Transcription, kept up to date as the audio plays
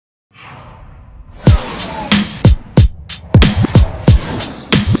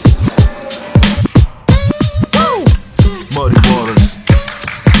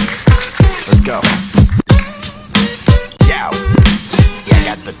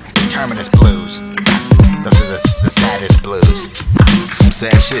Terminus blues. Those are the saddest blues. Some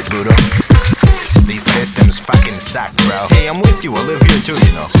sad shit, Kabuto. These systems fucking suck, bro. Hey, I'm with you, I live here too,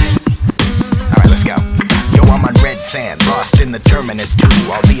 you know. Alright, let's go. Yo, I'm on red sand, lost in the Terminus too.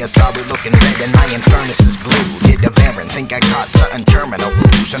 All the Asari looking red and iron furnace is blue. Did a Varen, think I caught something terminal.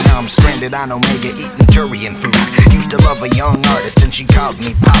 So now I'm stranded on Omega eating Turian food. Used to love a young artist and she called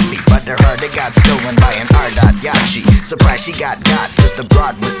me Poppy, but her heart it got stolen by an R.Yacht. Surprised she got cause the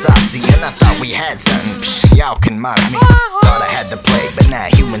broad was saucy. And I thought we had something, y'all can mock me. Thought I had the plague, but now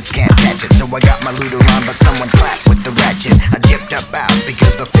humans can't catch it. So I got my looter on, but someone clapped with the ratchet. I dipped up out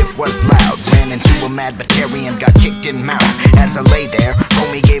because the fifth was loud. Ran into a mad Batarian, got kicked in mouth. As I lay there,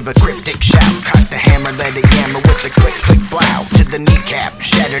 homie gave a cryptic shout. Cocked the hammer, let it yammer with a click click blow to the kneecap,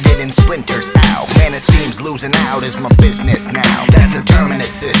 shattered it in splinters. Ow, man, it seems losing out is my business now. That's the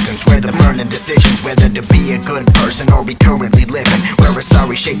Terminus systems, where the burning decisions whether to be a good person or be currently living. Where a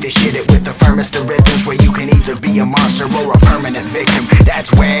sorry shake this shit it with the firmest of rhythms, where you can either be a monster or a permanent victim.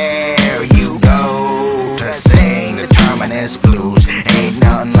 That's where you go to sing the Terminus blues. Ain't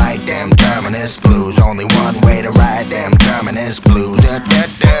nothing like them Terminus blues. Only one way to ride them Terminus blues.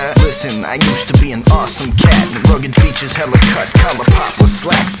 Listen, I used to be an awesome cat. Rugged features, hella cut, color pop with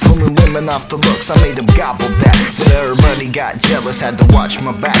slacks. Pulling women off the looks, I made them gobble that. But everybody got jealous, had to watch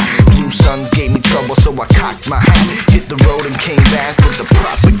my back. Blue suns gave me trouble, so I cocked my hat. Hit the road and came back with the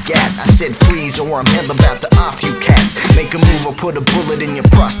proper gat. I said freeze or I'm hell about to off you cats. Make a move or put a bullet in your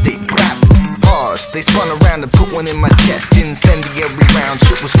prostate. Brap. Pause, they spun around and put one in my chest. Incendiary round,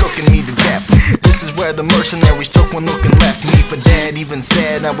 shit was cooking me to death. This is where the mercenaries took one look and left me for dead. Even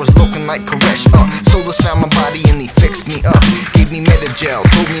said I was looking like Koresh. Solus found my body and he fixed me up. Gave me Metagel,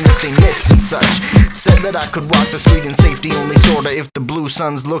 told me nothing missed and such. Said that I could walk the street in safety, only sorta. If the blue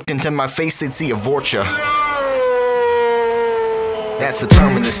suns looked into my face, they'd see a vulture. That's the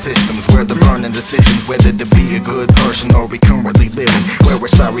Terminus systems, where the burning decisions whether to be a good person or be currently living. Where we're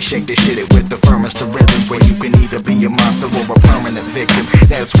sorry, shake this shit it with the firmest of rhythms, where you can either be a monster or a permanent victim.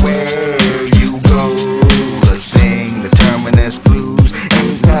 That's where you go to sing the Terminus blues.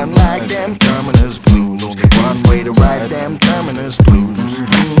 Ain't nothing like them Terminus blues. Only one way to ride them Terminus blues.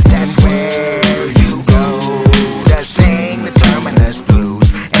 That's where you go to sing the Terminus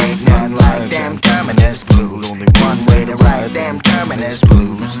blues. Ain't nothing like them Terminus blues. Only one way to ride them Terminus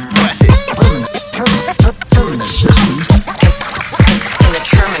blues. Bless it.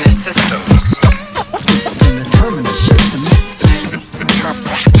 Terminus systems. In the Terminus systems. In the Terminus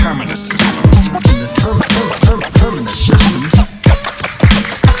systems. Terminus systems. In the Terminus systems.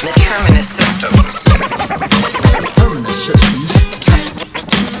 The Terminus systems.